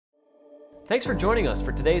Thanks for joining us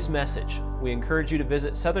for today's message. We encourage you to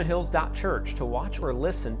visit southernhills.church to watch or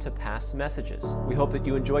listen to past messages. We hope that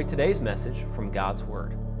you enjoyed today's message from God's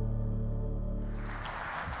Word.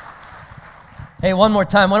 Hey, one more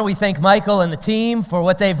time, why don't we thank Michael and the team for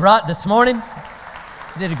what they brought this morning.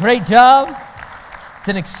 They did a great job. It's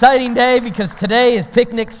an exciting day because today is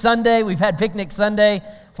Picnic Sunday. We've had Picnic Sunday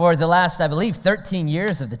for the last, I believe, 13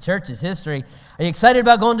 years of the church's history. Are you excited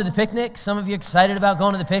about going to the picnic? Some of you excited about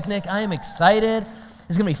going to the picnic? I am excited.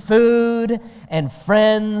 There's going to be food and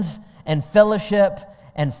friends and fellowship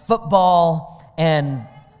and football and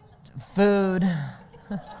food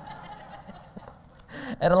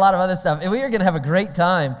and a lot of other stuff. And we are going to have a great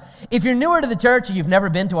time. If you're newer to the church and you've never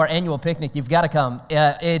been to our annual picnic, you've got to come.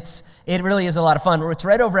 It really is a lot of fun. It's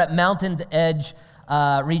right over at Mountain Edge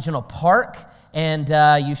Regional Park. And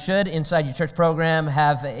you should, inside your church program,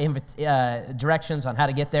 have directions on how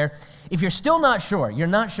to get there. If you're still not sure, you're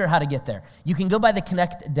not sure how to get there, you can go by the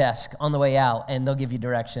Connect desk on the way out, and they'll give you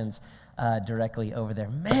directions directly over there.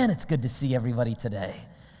 Man, it's good to see everybody today.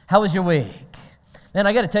 How was your week? Man,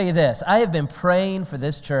 I got to tell you this. I have been praying for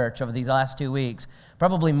this church over these last 2 weeks,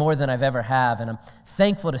 probably more than I've ever have, and I'm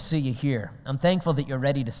thankful to see you here. I'm thankful that you're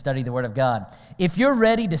ready to study the Word of God. If you're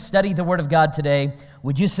ready to study the Word of God today,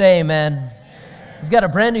 would you say amen? We've got a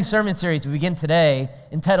brand new sermon series we begin today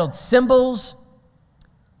entitled Symbols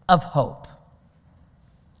of Hope.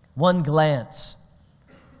 One glance,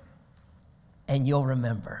 and you'll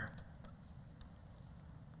remember.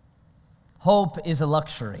 Hope is a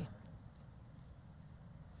luxury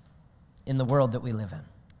in the world that we live in.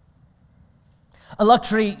 A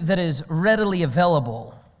luxury that is readily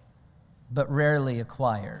available, but rarely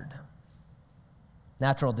acquired.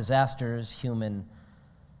 Natural disasters, human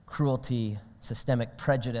cruelty, systemic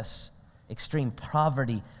prejudice, extreme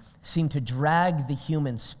poverty seem to drag the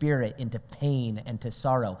human spirit into pain and to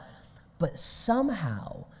sorrow. But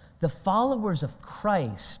somehow, the followers of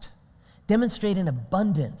Christ demonstrate an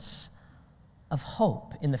abundance of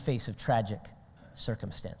hope in the face of tragic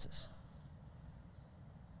circumstances.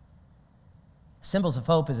 Symbols of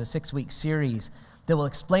Hope is a 6-week series that will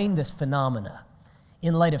explain this phenomena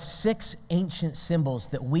in light of 6 ancient symbols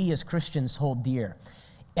that we as Christians hold dear.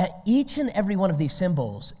 At each and every one of these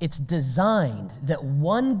symbols, it's designed that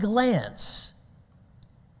one glance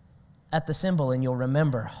at the symbol and you'll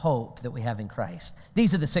remember hope that we have in Christ.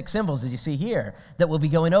 These are the 6 symbols, as you see here, that we'll be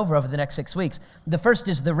going over the next 6 weeks. The first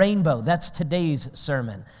is the rainbow. That's today's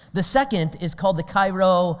sermon. The second is called the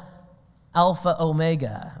Chi-Rho Alpha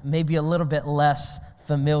Omega, maybe a little bit less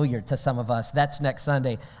familiar to some of us. That's next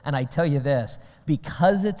Sunday. And I tell you this,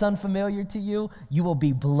 because it's unfamiliar to you, you will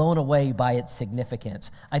be blown away by its significance.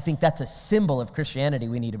 I think that's a symbol of Christianity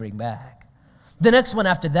we need to bring back. The next one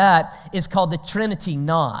after that is called the Trinity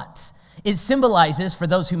Knot. It symbolizes, for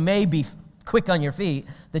those who may be quick on your feet,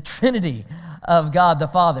 the Trinity of God the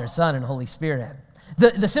Father, Son, and Holy Spirit.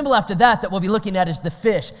 The symbol after that we'll be looking at is the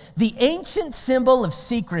fish, the ancient symbol of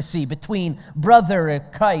secrecy between brother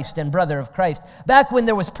of Christ and brother of Christ. Back when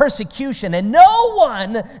there was persecution and no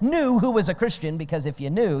one knew who was a Christian, because if you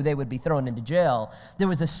knew, they would be thrown into jail. There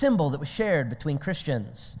was a symbol that was shared between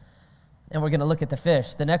Christians. And we're going to look at the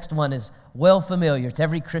fish. The next one is well familiar to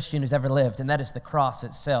every Christian who's ever lived, and that is the cross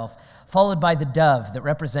itself, followed by the dove that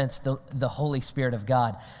represents the Holy Spirit of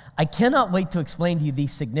God. I cannot wait to explain to you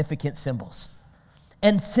these significant symbols.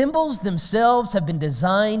 And symbols themselves have been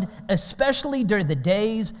designed, especially during the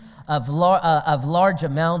days of large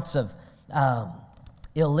amounts of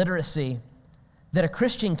illiteracy, that a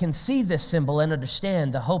Christian can see this symbol and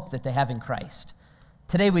understand the hope that they have in Christ.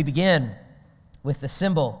 Today we begin with the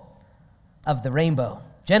symbol of the rainbow.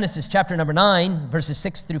 Genesis chapter number 9, verses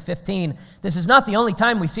 6 through 15. This is not the only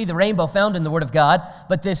time we see the rainbow found in the Word of God,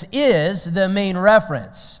 but this is the main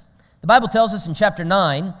reference. The Bible tells us in chapter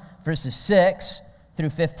 9, verses 6 through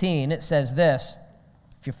 15, it says this,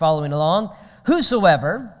 if you're following along,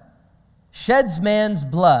 whosoever sheds man's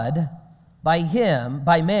blood, by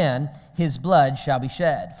man, his blood shall be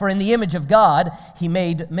shed. For in the image of God he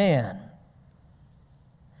made man.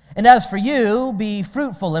 And as for you, be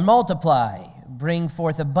fruitful and multiply, bring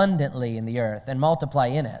forth abundantly in the earth, and multiply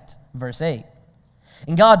in it. Verse 8.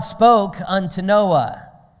 And God spoke unto Noah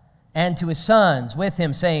and to his sons with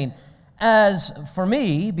him, saying, as for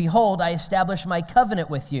me, behold, I establish my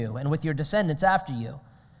covenant with you and with your descendants after you,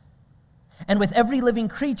 and with every living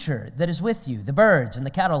creature that is with you, the birds and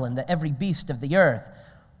the cattle and every beast of the earth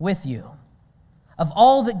with you, of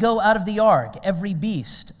all that go out of the ark, every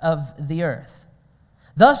beast of the earth.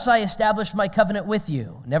 Thus I establish my covenant with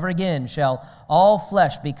you. Never again shall all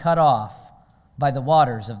flesh be cut off by the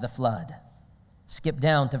waters of the flood. Skip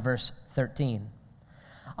down to verse 13.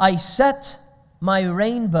 I set my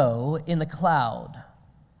rainbow in the cloud,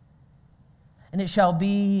 and it shall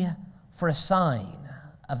be for a sign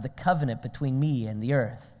of the covenant between me and the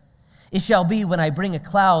earth. It shall be when I bring a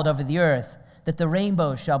cloud over the earth that the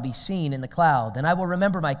rainbow shall be seen in the cloud, and I will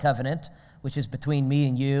remember my covenant, which is between me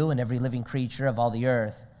and you and every living creature of all the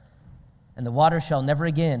earth. And the water shall never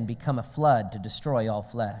again become a flood to destroy all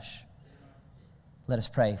flesh. Let us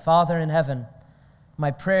pray. Father in heaven,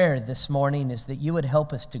 my prayer this morning is that you would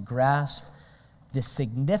help us to grasp the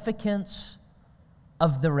significance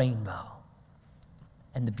of the rainbow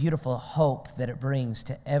and the beautiful hope that it brings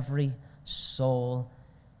to every soul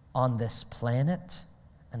on this planet,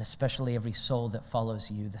 and especially every soul that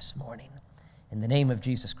follows you this morning. In the name of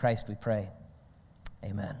Jesus Christ we pray.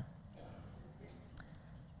 Amen.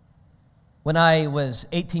 When I was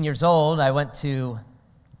 18 years old, I went to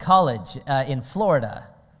college in Florida.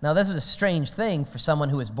 Now, this was a strange thing for someone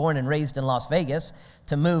who was born and raised in Las Vegas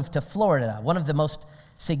to move to Florida. One of the most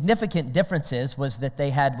significant differences was that they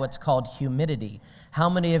had what's called humidity. How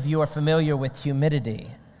many of you are familiar with humidity?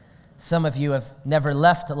 Some of you have never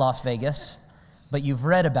left Las Vegas, but you've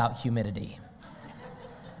read about humidity.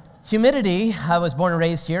 Humidity, I was born and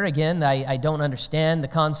raised here. Again, I don't understand the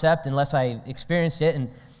concept unless I experienced it. And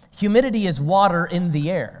humidity is water in the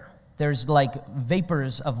air. There's like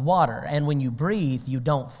vapors of water. And when you breathe, you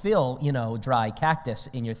don't feel, dry cactus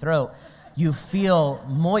in your throat. You feel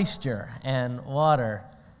moisture and water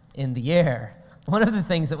in the air. One of the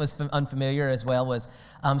things that was unfamiliar as well was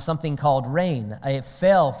something called rain. It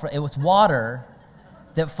was water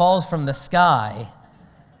that falls from the sky,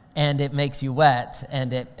 and it makes you wet,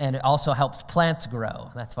 and it also helps plants grow.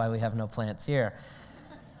 That's why we have no plants here.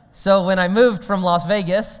 So when I moved from Las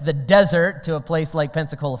Vegas, the desert, to a place like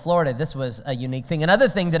Pensacola, Florida, this was a unique thing. Another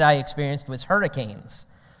thing that I experienced was hurricanes.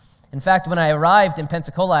 In fact, when I arrived in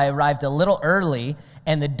Pensacola, I arrived a little early,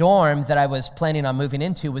 and the dorm that I was planning on moving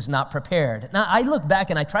into was not prepared. Now, I look back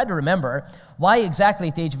and I tried to remember why exactly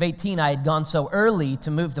at the age of 18 I had gone so early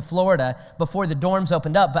to move to Florida before the dorms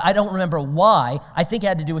opened up, but I don't remember why. I think it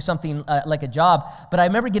had to do with something like a job, but I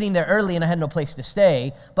remember getting there early and I had no place to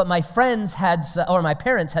stay, but my parents had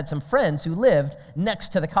some friends who lived next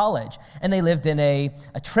to the college, and they lived in a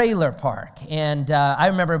trailer park, and I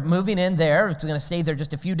remember moving in there. I was going to stay there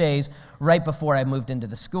just a few days right before I moved into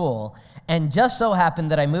the school. And just so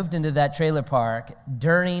happened that I moved into that trailer park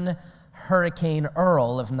during Hurricane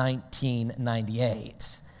Earl of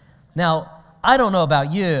 1998. Now, I don't know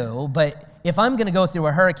about you, but if I'm going to go through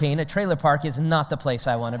a hurricane, a trailer park is not the place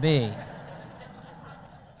I want to be.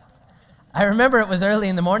 I remember it was early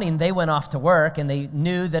in the morning. They went off to work, and they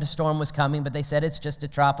knew that a storm was coming, but they said, it's just a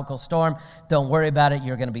tropical storm. Don't worry about it.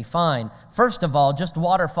 You're going to be fine. First of all, just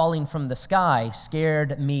water falling from the sky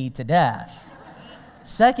scared me to death.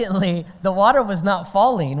 Secondly, the water was not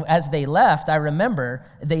falling as they left. I remember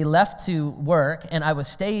they left to work, and I was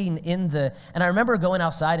staying and I remember going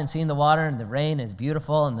outside and seeing the water, and the rain is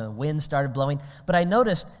beautiful, and the wind started blowing. But I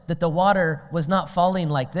noticed that the water was not falling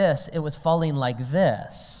like this. It was falling like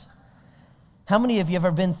this. How many of you have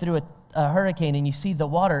ever been through a hurricane and you see the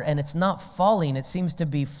water and it's not falling? It seems to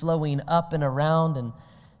be flowing up and around, and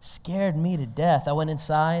scared me to death. I went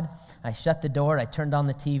inside. I shut the door. I turned on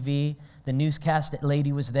the TV. The newscast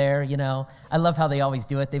lady was there, I love how they always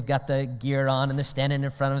do it. They've got the gear on, and they're standing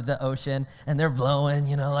in front of the ocean, and they're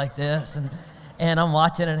blowing, like this. And I'm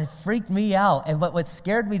watching, and it freaked me out. And what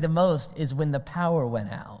scared me the most is when the power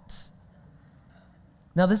went out.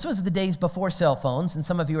 Now, this was the days before cell phones, and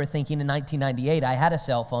some of you are thinking in 1998, I had a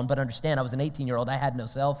cell phone, but understand, I was an 18-year-old, I had no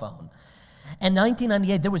cell phone. In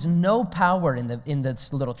 1998, there was no power in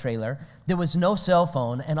this little trailer. There was no cell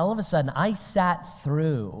phone, and all of a sudden, I sat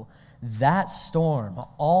through that storm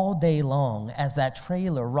all day long as that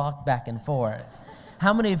trailer rocked back and forth.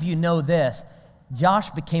 How many of you know this? Josh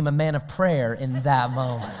became a man of prayer in that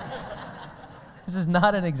moment. This is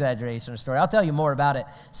not an exaggeration or story. I'll tell you more about it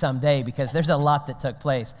someday because there's a lot that took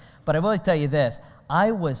place. But I will tell you this.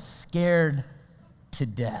 I was scared to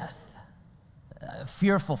death,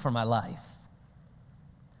 fearful for my life.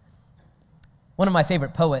 One of my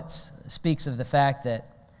favorite poets speaks of the fact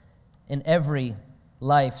that in every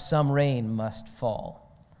life, some rain must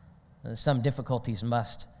fall. Some difficulties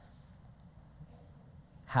must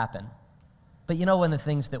happen. But one of the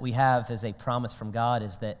things that we have as a promise from God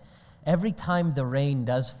is that every time the rain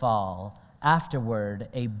does fall, afterward,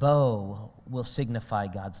 a bow will signify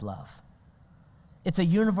God's love. It's a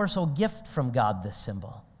universal gift from God, this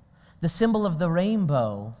symbol. The symbol of the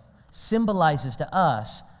rainbow symbolizes to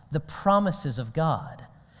us the promises of God.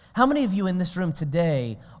 How many of you in this room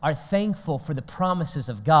today are thankful for the promises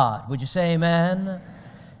of God? Would you say amen?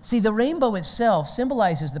 See, the rainbow itself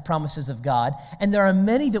symbolizes the promises of God, and there are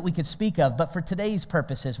many that we could speak of, but for today's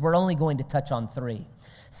purposes, we're only going to touch on three.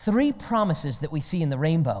 Three promises that we see in the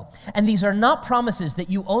rainbow. And these are not promises that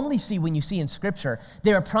you only see when you see in Scripture.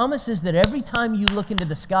 They are promises that every time you look into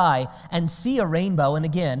the sky and see a rainbow, and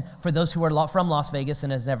again, for those who are from Las Vegas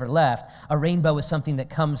and has never left, a rainbow is something that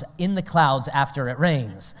comes in the clouds after it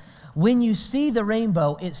rains. When you see the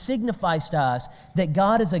rainbow, it signifies to us that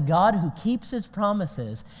God is a God who keeps his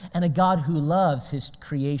promises and a God who loves his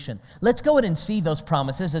creation. Let's go ahead and see those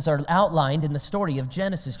promises as are outlined in the story of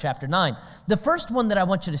Genesis chapter 9. The first one that I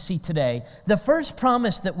want you to see today, the first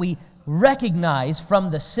promise that we recognize from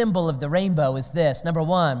the symbol of the rainbow is this. Number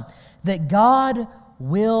one, that God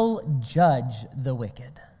will judge the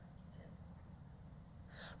wicked.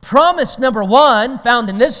 Promise number one, found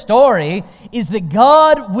in this story, is that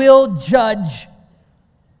God will judge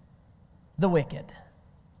the wicked.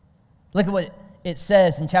 Look at what it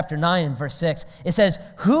says in chapter 9 and verse 6. It says,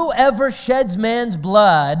 "Whoever sheds man's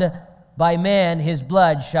blood, by man his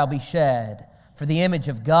blood shall be shed. For the image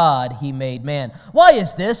of God he made man." Why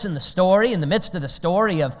is this in the story, in the midst of the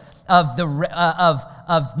story of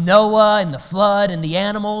Noah and the flood and the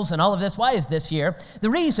animals and all of this? Why is this here? The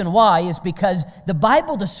reason why is because the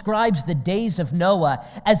Bible describes the days of Noah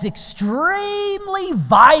as extremely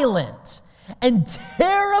violent and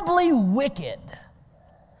terribly wicked.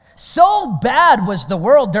 So bad was the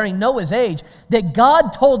world during Noah's age that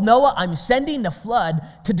God told Noah, "I'm sending the flood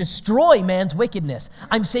to destroy man's wickedness.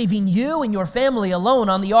 I'm saving you and your family alone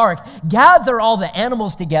on the ark. Gather all the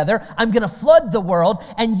animals together. I'm going to flood the world,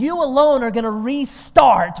 and you alone are going to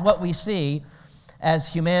restart what we see as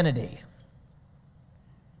humanity."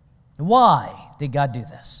 Why did God do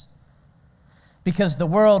this? Because the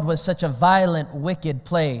world was such a violent, wicked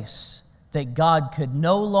place that God could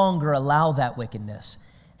no longer allow that wickedness,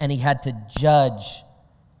 and he had to judge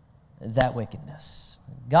that wickedness.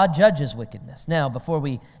 God judges wickedness. Now, before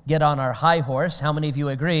we get on our high horse, how many of you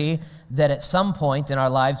agree that at some point in our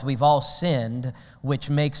lives we've all sinned, which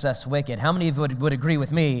makes us wicked? How many of you would agree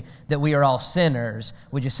with me that we are all sinners?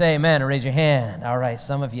 Would you say amen or raise your hand? All right,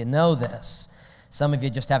 some of you know this. Some of you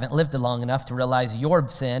just haven't lived long enough to realize your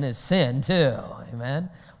sin is sin too. Amen?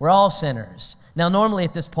 We're all sinners. Now, normally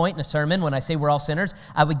at this point in a sermon, when I say we're all sinners,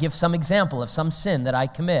 I would give some example of some sin that I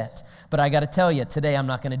commit. But I got to tell you, today I'm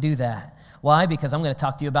not going to do that. Why? Because I'm going to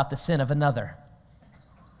talk to you about the sin of another.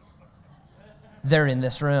 They're in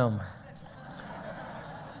this room.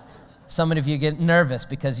 Some of you get nervous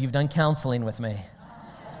because you've done counseling with me.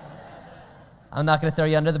 I'm not going to throw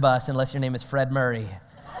you under the bus unless your name is Fred Murray.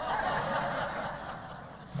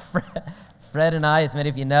 Fred and I, as many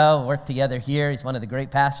of you know, work together here. He's one of the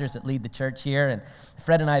great pastors that lead the church here. And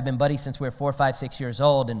Fred and I have been buddies since we were 4, 5, 6 years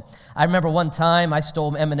old. And I remember one time I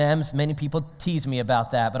stole M&Ms. Many people tease me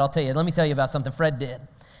about that. But let me tell you about something Fred did.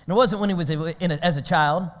 And it wasn't when he was as a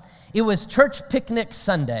child. It was Church Picnic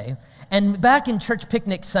Sunday. And back in Church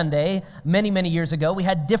Picnic Sunday, many, many years ago, we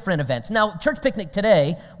had different events. Now, Church Picnic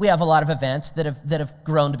today, we have a lot of events that have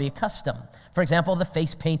grown to be a custom. For example, the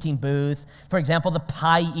face painting booth. For example, the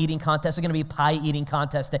pie eating contest. There's going to be a pie eating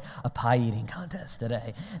contest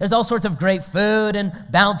today. There's all sorts of great food and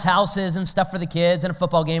bounce houses and stuff for the kids and a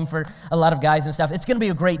football game for a lot of guys and stuff. It's going to be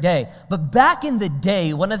a great day. But back in the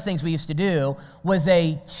day, one of the things we used to do was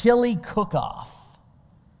a chili cook-off,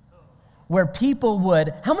 where people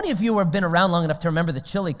would, how many of you have been around long enough to remember the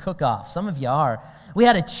chili cook-off? Some of you are. We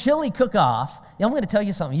had a chili cook-off. I'm going to tell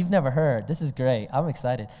you something you've never heard. This is great. I'm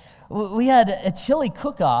excited. We had a chili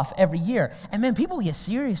cook-off every year. And man, people get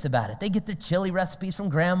serious about it. They get their chili recipes from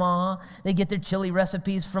Grandma. They get their chili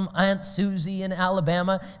recipes from Aunt Susie in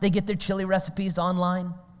Alabama. They get their chili recipes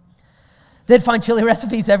online. They'd find chili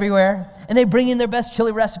recipes everywhere. And they bring in their best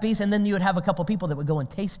chili recipes. And then you would have a couple people that would go and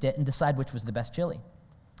taste it and decide which was the best chili.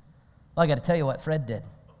 Well, I got to tell you what Fred did.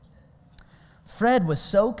 Fred was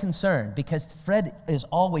so concerned, because Fred is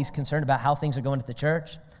always concerned about how things are going at the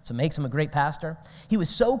church, so it makes him a great pastor. He was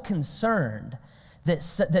so concerned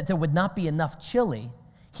that there would not be enough chili,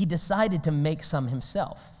 he decided to make some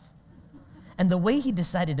himself. And the way he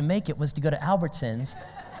decided to make it was to go to Albertsons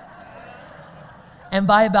and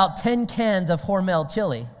buy about 10 cans of Hormel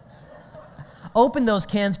chili, open those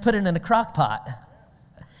cans, put it in a crock pot,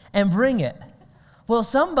 and bring it. Well,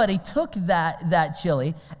 somebody took that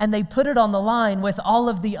chili and they put it on the line with all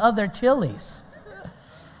of the other chilies.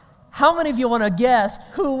 How many of you want to guess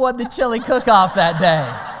who won the chili cook-off that day?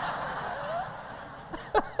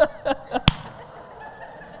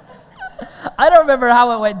 I don't remember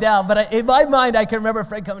how it went down, but in my mind, I can remember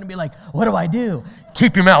Fred coming to be like, "What do I do?"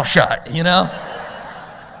 "Keep your mouth shut," you know?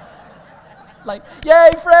 Like, yay,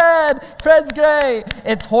 Fred! Fred's great.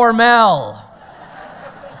 It's Hormel.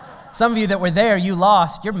 Some of you that were there, you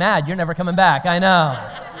lost. You're mad. You're never coming back. I know.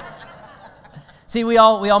 See, we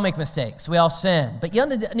all make mistakes. We all sin. But you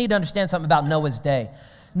need to understand something about Noah's day.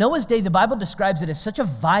 Noah's day, the Bible describes it as such a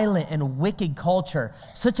violent and wicked culture,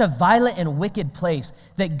 such a violent and wicked place,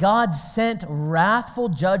 that God sent wrathful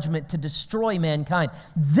judgment to destroy mankind.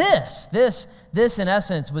 This in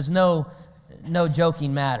essence was no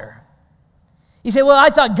joking matter. You say, well, I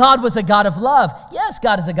thought God was a God of love. Yes,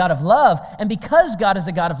 God is a God of love. And because God is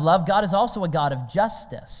a God of love, God is also a God of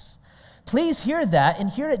justice. Please hear that and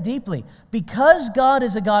hear it deeply. Because God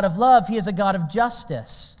is a God of love, he is a God of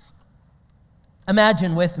justice.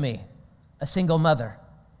 Imagine with me a single mother.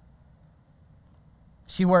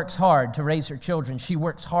 She works hard to raise her children. She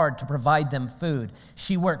works hard to provide them food.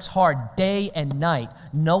 She works hard day and night.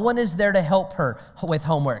 No one is there to help her with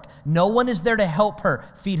homework. No one is there to help her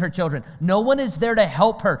feed her children. No one is there to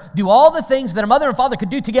help her do all the things that a mother and father could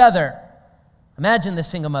do together. Imagine this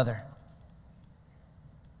single mother.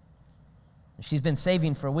 She's been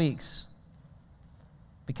saving for weeks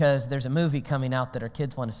because there's a movie coming out that her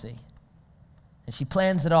kids want to see. And she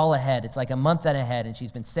plans it all ahead. It's like a month and ahead, and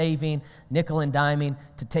she's been saving, nickel and diming,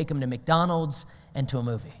 to take them to McDonald's and to a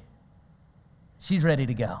movie. She's ready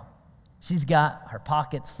to go. She's got her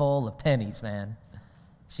pockets full of pennies, man.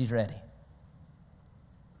 She's ready.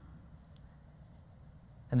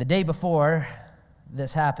 And the day before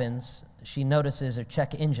this happens, she notices her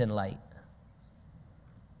check engine light.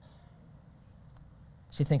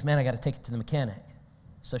 She thinks, man, I got to take it to the mechanic.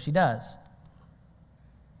 So she does.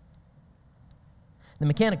 The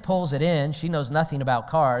mechanic pulls it in. She knows nothing about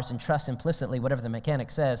cars and trusts implicitly whatever the mechanic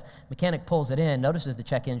says. Mechanic pulls it in, notices the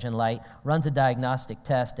check engine light, runs a diagnostic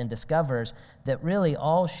test, and discovers that really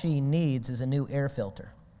all she needs is a new air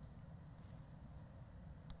filter.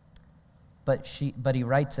 But he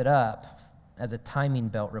writes it up as a timing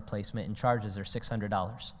belt replacement and charges her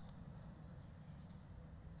 $600.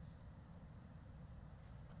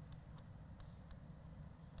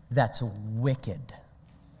 That's wicked.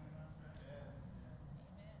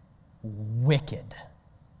 Wicked.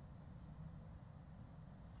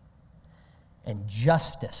 And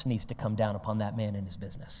justice needs to come down upon that man and his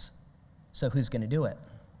business. So who's going to do it?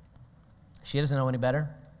 She doesn't know any better.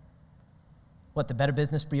 What, the Better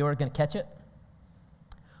Business Bureau are going to catch it?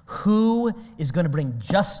 Who is going to bring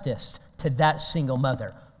justice to that single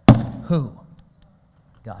mother? Who?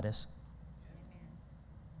 God is.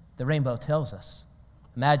 The rainbow tells us.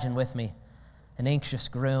 Imagine with me an anxious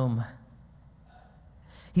groom.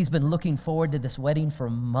 He's been looking forward to this wedding for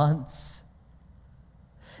months.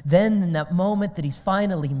 Then in that moment that he's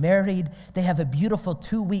finally married, they have a beautiful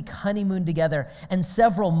 2-week honeymoon together, and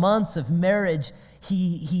several months of marriage,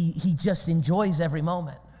 he just enjoys every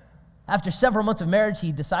moment. After several months of marriage,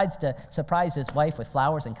 he decides to surprise his wife with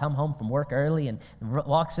flowers and come home from work early and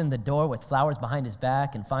walks in the door with flowers behind his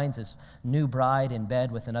back and finds his new bride in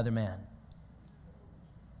bed with another man.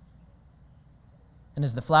 And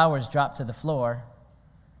as the flowers drop to the floor,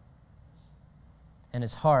 and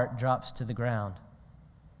his heart drops to the ground,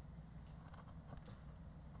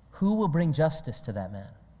 who will bring justice to that man?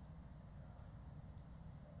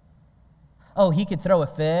 Oh, he could throw a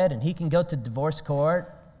fit and he can go to divorce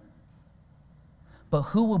court, but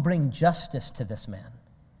who will bring justice to this man?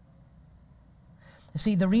 You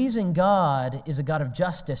see, the reason God is a God of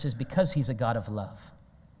justice is because he's a God of love.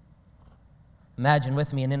 Imagine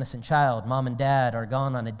with me an innocent child. Mom and dad are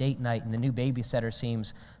gone on a date night, and the new babysitter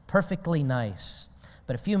seems perfectly nice.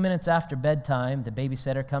 But a few minutes after bedtime, the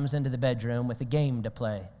babysitter comes into the bedroom with a game to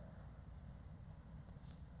play.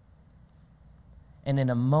 And in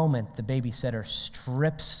a moment, the babysitter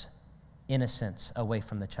strips innocence away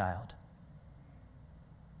from the child.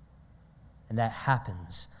 And that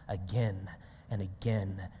happens again and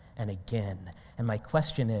again and again. And my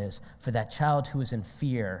question is, for that child who is in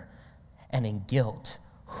fear and in guilt,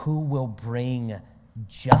 who will bring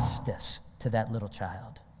justice to that little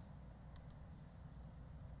child?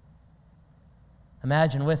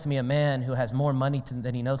 Imagine with me a man who has more money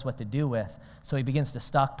than he knows what to do with, so he begins to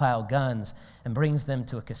stockpile guns and brings them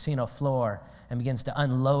to a casino floor and begins to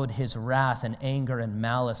unload his wrath and anger and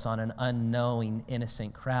malice on an unknowing,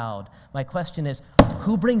 innocent crowd. My question is,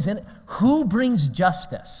 who brings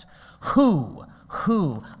justice? Who?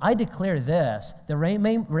 I declare this. The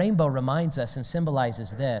rainbow reminds us and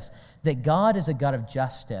symbolizes this, that God is a God of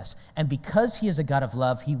justice, and because he is a God of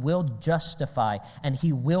love, he will justify, and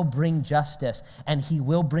he will bring justice, and he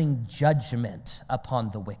will bring judgment upon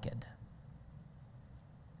the wicked.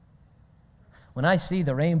 When I see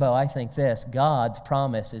the rainbow, I think this: God's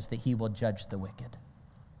promise is that he will judge the wicked.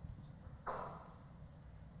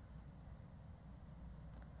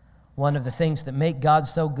 One of the things that make God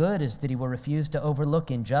so good is that he will refuse to overlook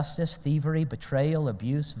injustice, thievery, betrayal,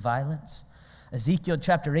 abuse, violence. Ezekiel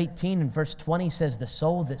chapter 18 and verse 20 says, the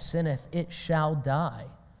soul that sinneth, it shall die.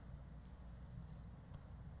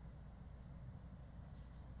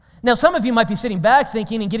 Now, some of you might be sitting back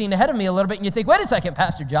thinking and getting ahead of me a little bit, and you think, wait a second,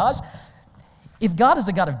 Pastor Josh. If God is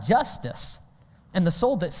a God of justice, and the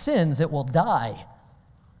soul that sins, it will die,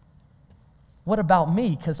 what about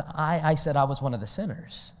me? Because I said I was one of the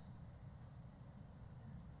sinners.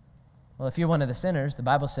 Well, if you're one of the sinners, the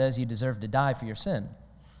Bible says you deserve to die for your sin.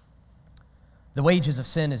 The wages of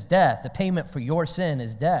sin is death. The payment for your sin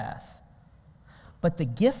is death. But the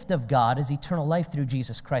gift of God is eternal life through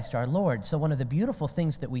Jesus Christ our Lord. So one of the beautiful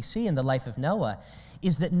things that we see in the life of Noah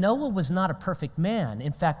is that Noah was not a perfect man.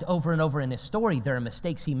 In fact, over and over in his story, there are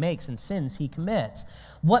mistakes he makes and sins he commits.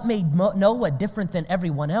 What made Noah different than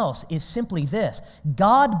everyone else is simply this.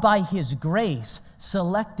 God, by his grace,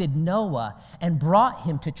 selected Noah and brought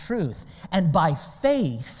him to truth. And by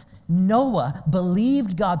faith, Noah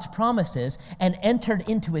believed God's promises and entered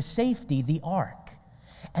into his safety, the ark,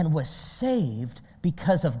 and was saved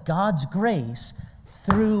because of God's grace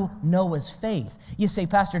through Noah's faith. You say,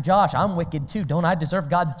 Pastor Josh, I'm wicked too. Don't I deserve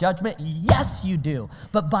God's judgment? Yes, you do.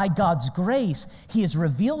 But by God's grace, he has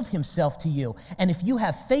revealed himself to you. And if you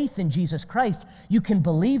have faith in Jesus Christ, you can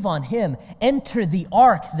believe on him, enter the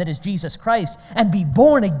ark that is Jesus Christ, and be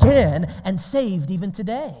born again and saved even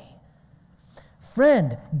today.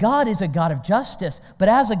 Friend, God is a God of justice, but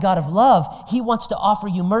as a God of love, he wants to offer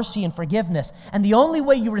you mercy and forgiveness. And the only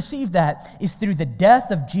way you receive that is through the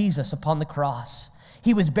death of Jesus upon the cross.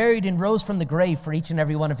 He was buried and rose from the grave for each and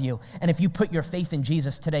every one of you. And if you put your faith in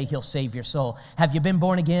Jesus today, he'll save your soul. Have you been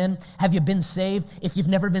born again? Have you been saved? If you've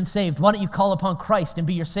never been saved, why don't you call upon Christ and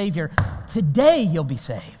be your Savior? Today you'll be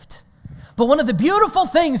saved. But one of the beautiful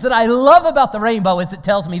things that I love about the rainbow is it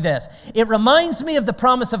tells me this. It reminds me of the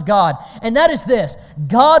promise of God, and that is this.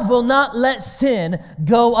 God will not let sin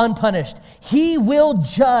go unpunished. He will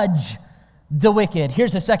judge the wicked.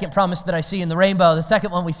 Here's the second promise that I see in the rainbow, the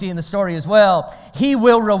second one we see in the story as well. He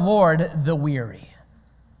will reward the weary.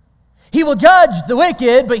 He will judge the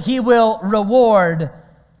wicked, but he will reward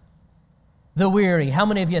the weary. How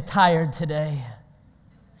many of you are tired today?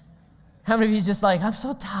 How many of you just like, I'm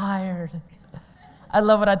so tired. I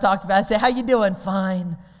love what I talked about. I say, how you doing?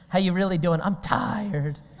 Fine. How you really doing? I'm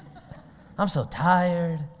tired. I'm so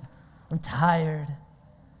tired. I'm tired.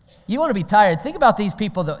 You want to be tired? Think about these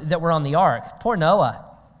people that were on the ark. Poor Noah.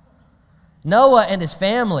 Noah and his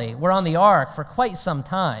family were on the ark for quite some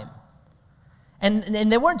time. And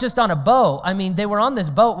they weren't just on a boat. I mean, they were on this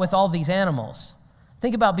boat with all these animals.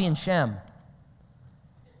 Think about being Shem.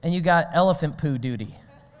 And you got elephant poo duty.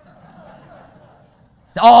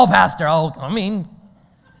 Oh, Pastor,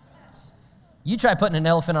 you try putting an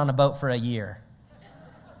elephant on a boat for a year,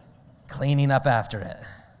 cleaning up after it.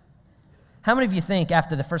 How many of you think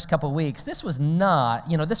after the first couple of weeks, this was not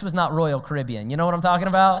Royal Caribbean? You know what I'm talking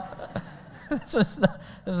about? This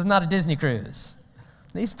was not a Disney cruise.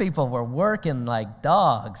 These people were working like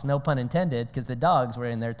dogs, no pun intended, because the dogs were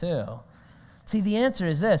in there too. See, the answer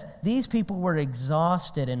is this. These people were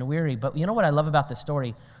exhausted and weary, but you know what I love about this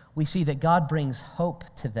story? We see that God brings hope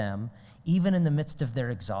to them even in the midst of their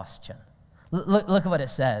exhaustion. Look at what it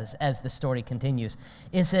says as the story continues.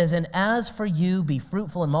 It says, and as for you, be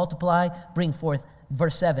fruitful and multiply, bring forth,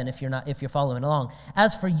 verse 7 if you're following along.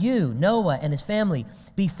 As for you, Noah and his family,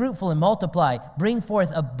 be fruitful and multiply, bring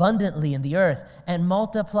forth abundantly in the earth and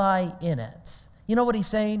multiply in it. You know what he's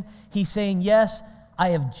saying? He's saying, yes, I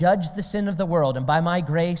have judged the sin of the world, and by my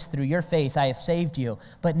grace, through your faith, I have saved you.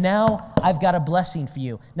 But now I've got a blessing for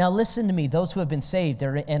you. Now listen to me, those who have been saved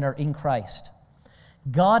and are in Christ.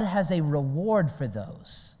 God has a reward for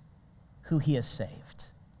those who he has saved.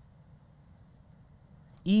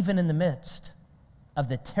 Even in the midst of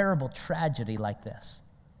the terrible tragedy like this.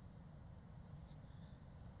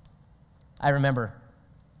 I remember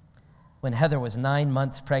when Heather was 9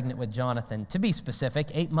 months pregnant with Jonathan. To be specific,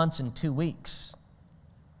 8 months and 2 weeks.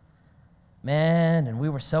 Man, and we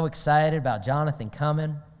were so excited about Jonathan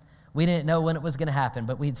coming. We didn't know when it was going to happen,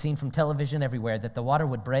 but we had seen from television everywhere that the water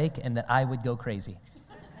would break and that I would go crazy.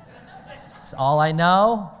 That's all I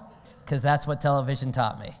know, because that's what television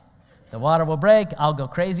taught me. The water will break, I'll go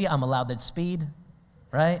crazy, I'm allowed to speed,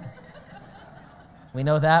 right? We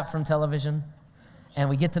know that from television. And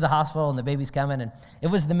we get to the hospital and the baby's coming, and it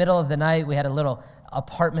was the middle of the night. We had a little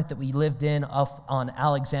apartment that we lived in off on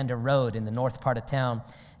Alexander Road in the north part of town.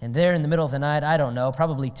 And there in the middle of the night, I don't know,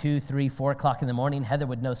 probably 2, 3, 4 o'clock in the morning, Heather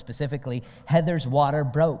would know specifically, Heather's water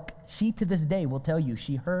broke. She, to this day, will tell you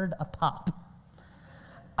she heard a pop.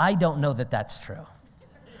 I don't know that that's true.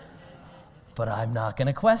 But I'm not going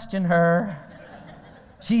to question her.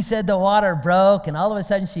 She said the water broke, and all of a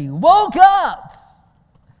sudden she woke up.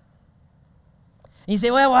 And you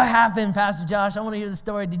say, well, what happened, Pastor Josh? I want to hear the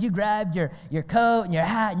story. Did you grab your coat and your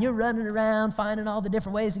hat, and you're running around finding all the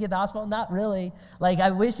different ways to get to the hospital? Not really. Like,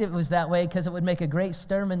 I wish it was that way because it would make a great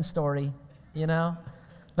Sturman story, you know?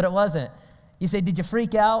 But it wasn't. You say, did you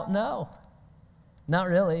freak out? No, not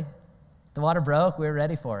really. The water broke. We were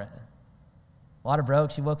ready for it. Water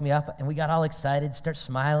broke. She woke me up, and we got all excited, start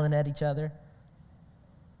smiling at each other.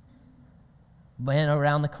 Went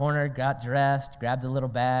around the corner, got dressed, grabbed a little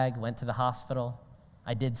bag, went to the hospital.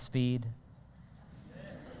 I did speed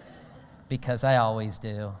because I always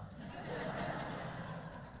do.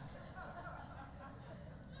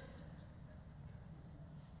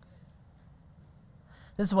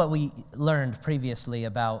 This is what we learned previously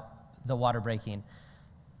about the water breaking.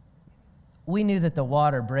 We knew that the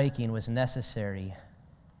water breaking was necessary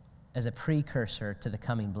as a precursor to the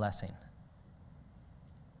coming blessing.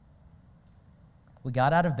 We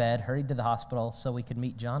got out of bed, hurried to the hospital so we could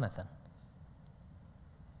meet Jonathan.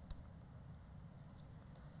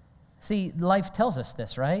 See, life tells us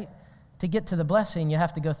this, right? To get to the blessing, you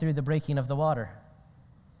have to go through the breaking of the water,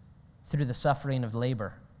 through the suffering of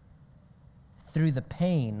labor, through the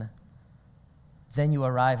pain, then you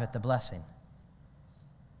arrive at the blessing.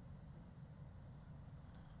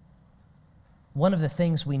 One of the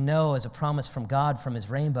things we know as a promise from God from his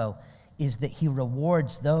rainbow is that he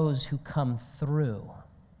rewards those who come through.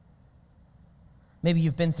 Maybe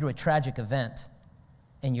you've been through a tragic event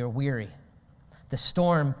and you're weary. The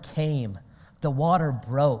storm came, the water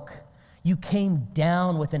broke. You came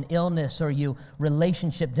down with an illness, or your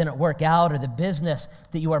relationship didn't work out, or the business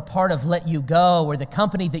that you are part of let you go, or the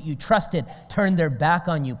company that you trusted turned their back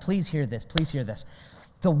on you. Please hear this, please hear this.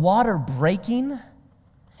 The water breaking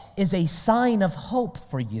is a sign of hope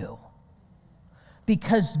for you.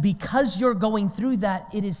 Because you're going through that,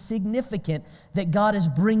 it is significant that God is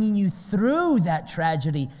bringing you through that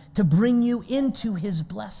tragedy to bring you into his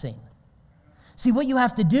blessing. See, what you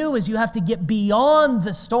have to do is you have to get beyond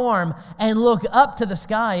the storm and look up to the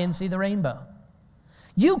sky and see the rainbow.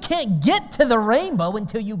 You can't get to the rainbow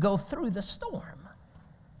until you go through the storm.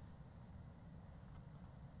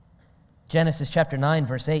 Genesis chapter 9,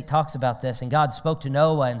 verse 8 talks about this. And God spoke to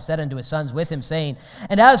Noah and said unto his sons with him, saying,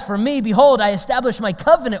 and as for me, behold, I establish my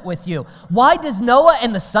covenant with you. Why does Noah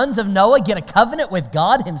and the sons of Noah get a covenant with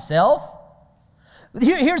God himself?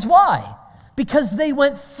 Here's why. Because they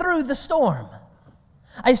went through the storm.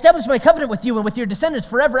 I establish my covenant with you and with your descendants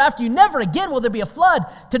forever after you. Never again will there be a flood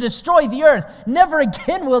to destroy the earth. Never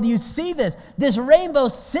again will you see this. This rainbow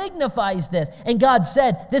signifies this. And God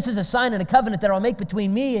said, this is a sign and a covenant that I'll make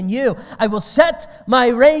between me and you. I will set my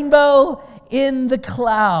rainbow in the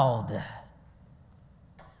cloud.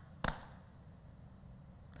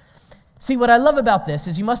 See, what I love about this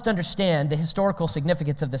is you must understand the historical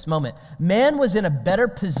significance of this moment. Man was in a better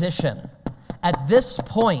position at this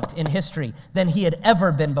point in history than he had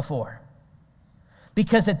ever been before.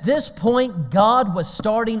 Because at this point, God was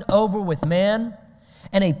starting over with man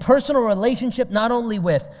and a personal relationship not only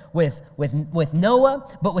with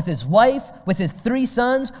Noah, but with his wife, with his 3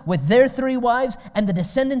 sons, with their 3 wives, and the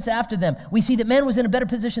descendants after them. We see that man was in a better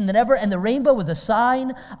position than ever, and the rainbow was a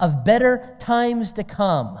sign of better times to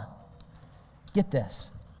come. Get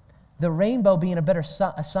this. The rainbow being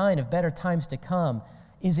a sign of better times to come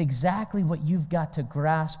is exactly what you've got to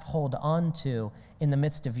grasp hold onto in the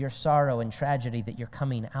midst of your sorrow and tragedy that you're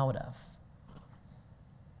coming out of.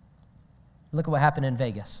 Look at what happened in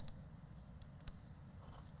Vegas.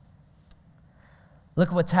 Look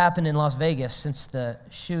at what's happened in Las Vegas since the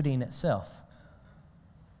shooting itself.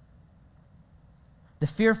 The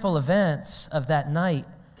fearful events of that night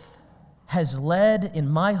has led in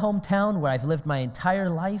my hometown, where I've lived my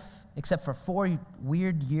entire life, except for 4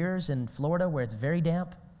 weird years in Florida where it's very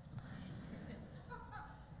damp.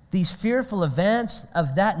 These fearful events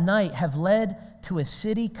of that night have led to a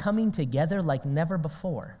city coming together like never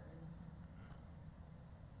before.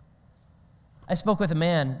 I spoke with a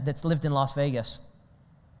man that's lived in Las Vegas.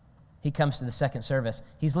 He comes to the second service.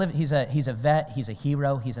 He's a vet, he's a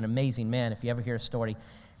hero, he's an amazing man, if you ever hear a story.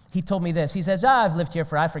 He told me this. He says, I've lived here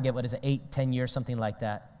for, I forget what is it, 8, 10 years, something like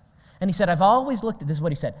that. And he said, I've always looked at, this is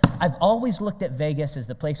what he said, I've always looked at Vegas as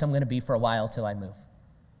the place I'm going to be for a while till I move.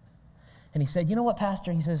 And he said, you know what,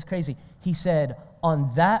 Pastor? He says, it's crazy. He said,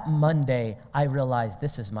 on that Monday, I realized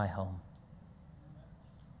this is my home.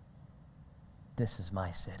 This is my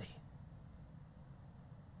city.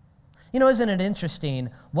 You know, isn't it interesting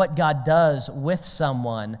what God does with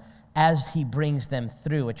someone as he brings them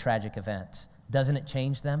through a tragic event? Doesn't it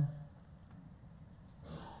change them?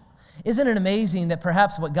 Isn't it amazing that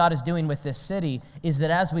perhaps what God is doing with this city is that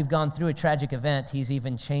as we've gone through a tragic event, he's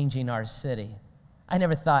even changing our city? I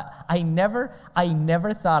never thought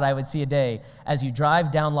I would see a day as you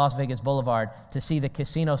drive down Las Vegas Boulevard to see the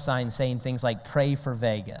casino sign saying things like, "Pray for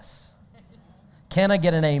Vegas." Can I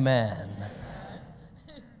get an amen?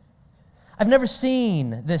 I've never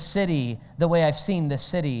seen this city the way I've seen this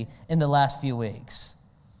city in the last few weeks.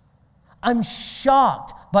 I'm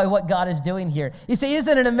shocked by what God is doing here. You say,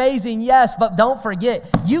 isn't it amazing? Yes, but don't forget,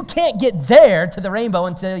 you can't get there to the rainbow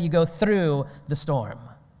until you go through the storm.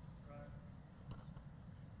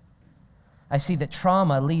 I see that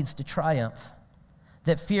trauma leads to triumph,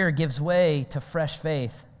 that fear gives way to fresh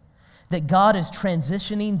faith, that God is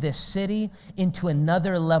transitioning this city into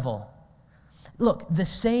another level. Look, the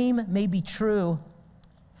same may be true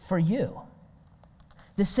for you.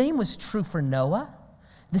 The same was true for Noah.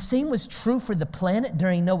 The same was true for the planet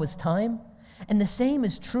during Noah's time. And the same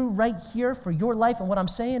is true right here for your life. And what I'm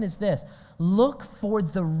saying is this: look for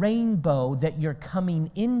the rainbow that you're coming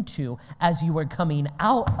into as you are coming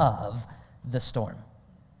out of the storm.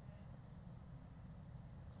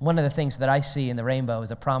 One of the things that I see in the rainbow is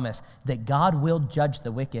a promise that God will judge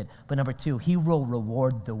the wicked, but number two, he will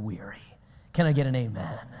reward the weary. Can I get an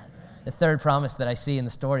amen? The third promise that I see in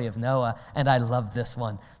the story of Noah, and I love this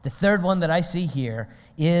one, the third one that I see here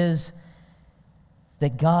is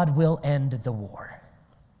that God will end the war.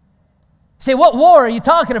 You say, what war are you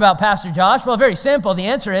talking about, Pastor Josh? Well, very simple. The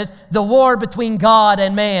answer is the war between God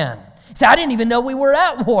and man. You say, I didn't even know we were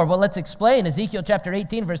at war. Well, let's explain. Ezekiel chapter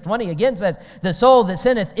 18, verse 20 again says, the soul that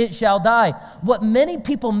sinneth, it shall die. What many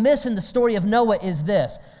people miss in the story of Noah is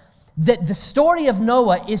this, that the story of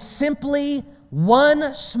Noah is simply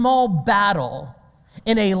one small battle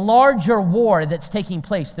in a larger war that's taking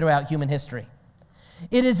place throughout human history.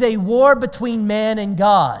 It is a war between man and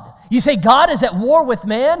God. You say God is at war with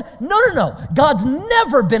man? No. God's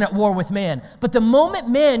never been at war with man. But the moment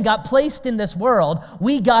man got placed in this world,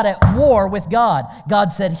 we got at war with God.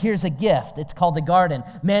 God said, here's a gift. It's called the garden.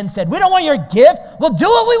 Man said, we don't want your gift. We'll do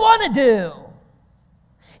what we want to do.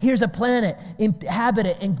 Here's a planet, inhabit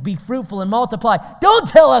it and be fruitful and multiply. Don't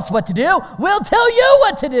tell us what to do. We'll tell you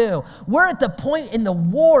what to do. We're at the point in the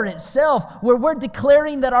war itself where we're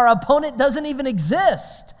declaring that our opponent doesn't even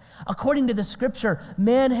exist. According to the scripture,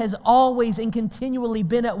 man has always and continually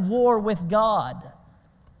been at war with God.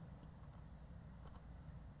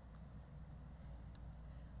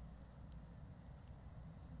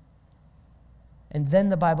 And then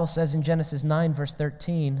the Bible says in Genesis 9, verse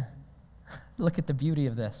 13, look at the beauty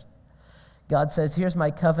of this. God says, here's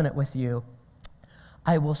my covenant with you.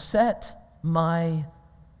 I will set my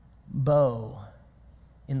bow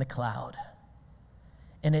in the cloud,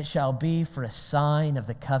 and it shall be for a sign of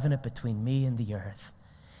the covenant between me and the earth.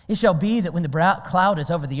 It shall be that when the cloud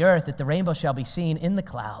is over the earth, that the rainbow shall be seen in the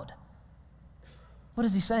cloud. What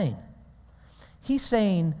is he saying? He's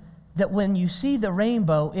saying that when you see the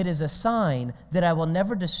rainbow, it is a sign that I will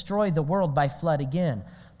never destroy the world by flood again.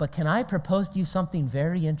 But can I propose to you something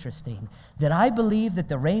very interesting? That I believe that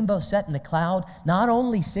the rainbow set in the cloud not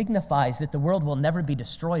only signifies that the world will never be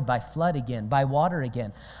destroyed by flood again, by water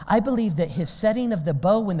again. I believe that his setting of the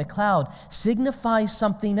bow in the cloud signifies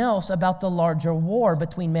something else about the larger war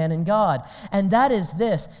between man and God. And that is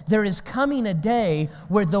this: there is coming a day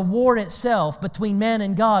where the war itself between man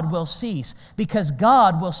and God will cease, because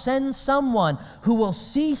God will send someone who will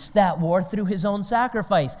cease that war through his own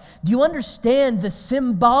sacrifice. Do you understand the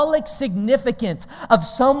symbolic significance of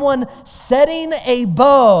someone setting a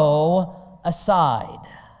bow aside?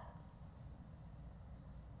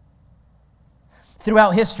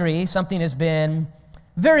 Throughout history, something has been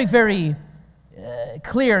very, very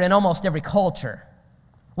clear in almost every culture.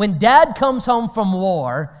 When dad comes home from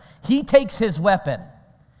war, he takes his weapon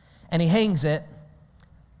and he hangs it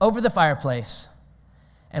over the fireplace.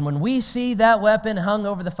 And when we see that weapon hung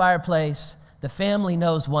over the fireplace, the family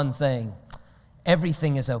knows one thing: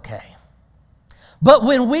 everything is okay. But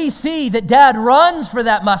when we see that dad runs for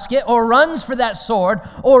that musket or runs for that sword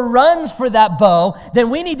or runs for that bow,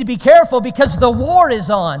 then we need to be careful, because the war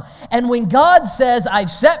is on. And when God says,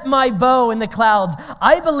 I've set my bow in the clouds,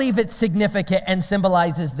 I believe it's significant and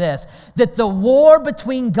symbolizes this: that the war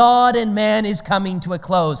between God and man is coming to a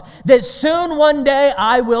close. That soon one day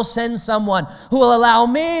I will send someone who will allow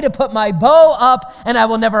me to put my bow up and I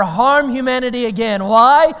will never harm humanity again.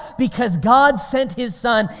 Why? Because God sent his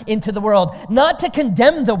son into the world, not to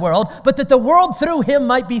condemn the world, but that the world through him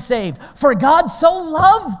might be saved. For God so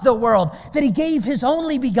loved the world that he gave his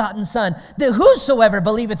only begotten son, that whosoever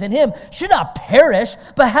believeth in him him should not perish,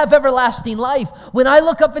 but have everlasting life. When I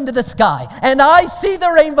look up into the sky and I see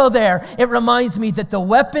the rainbow there, it reminds me that the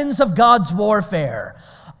weapons of God's warfare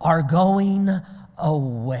are going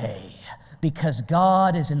away, because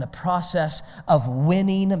God is in the process of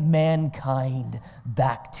winning mankind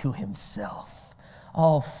back to himself.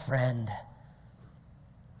 Oh, friend,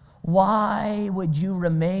 why would you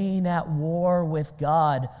remain at war with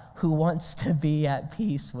God who wants to be at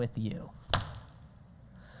peace with you?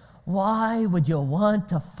 Why would you want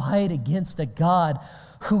to fight against a God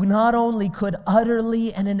who not only could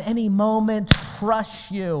utterly and in any moment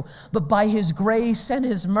crush you, but by his grace and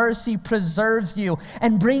his mercy preserves you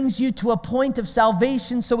and brings you to a point of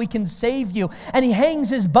salvation so he can save you? And he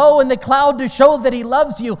hangs his bow in the cloud to show that he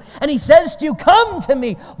loves you. And he says to you, come to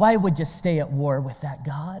me. Why would you stay at war with that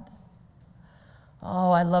God?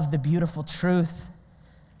 Oh, I love the beautiful truth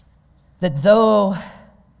that though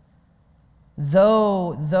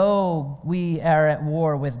we are at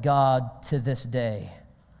war with God to this day,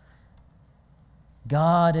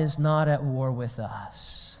 God is not at war with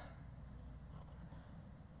us.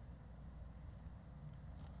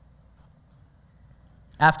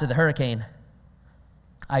 After the hurricane,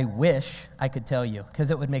 I wish I could tell you,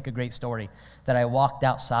 because it would make a great story, that I walked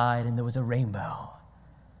outside and there was a rainbow.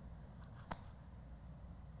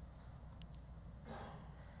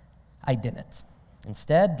 I didn't.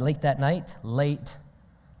 Instead, late that night,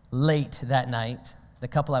 the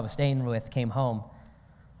couple I was staying with came home.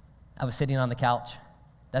 I was sitting on the couch.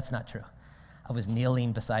 That's not true. I was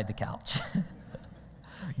kneeling beside the couch.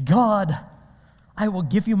 God, I will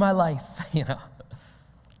give you my life,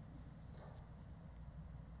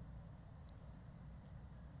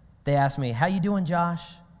 They asked me, how you doing, Josh?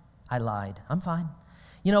 I lied. I'm fine.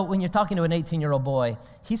 When you're talking to an 18-year-old boy,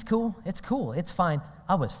 he's cool. It's cool. It's fine.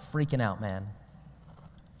 I was freaking out, man.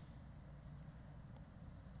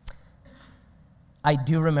 I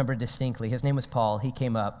do remember distinctly. His name was Paul. He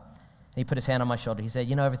came up. He put his hand on my shoulder. He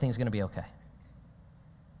said, everything's going to be okay.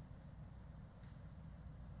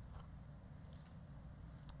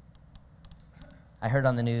 I heard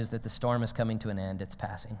on the news that the storm is coming to an end. It's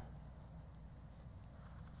passing.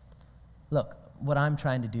 Look, what I'm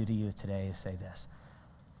trying to do to you today is say this.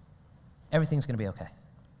 Everything's going to be okay.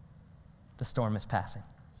 The storm is passing.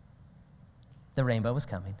 The rainbow is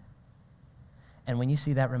coming. And when you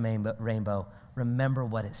see that rainbow, remember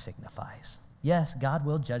what it signifies. Yes, God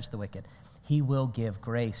will judge the wicked. He will give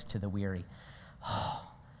grace to the weary.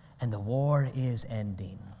 And the war is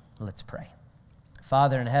ending. Let's pray.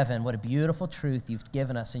 Father in heaven, what a beautiful truth you've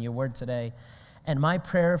given us in your word today. And my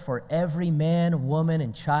prayer for every man, woman,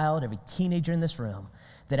 and child, every teenager in this room,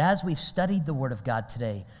 that as we've studied the word of God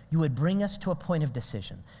today, you would bring us to a point of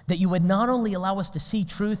decision, that you would not only allow us to see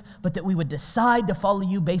truth, but that we would decide to follow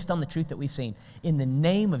you based on the truth that we've seen. In the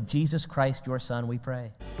name of Jesus Christ, your Son, we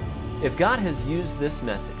pray. If God has used this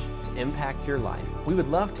message to impact your life, we would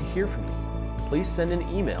love to hear from you. Please send an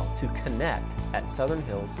email to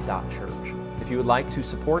connect@southernhills.church. If you would like to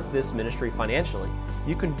support this ministry financially,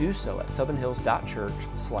 you can do so at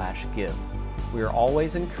southernhills.church/give. We are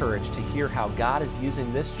always encouraged to hear how God is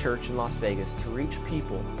using this church in Las Vegas to reach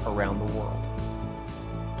people around the world.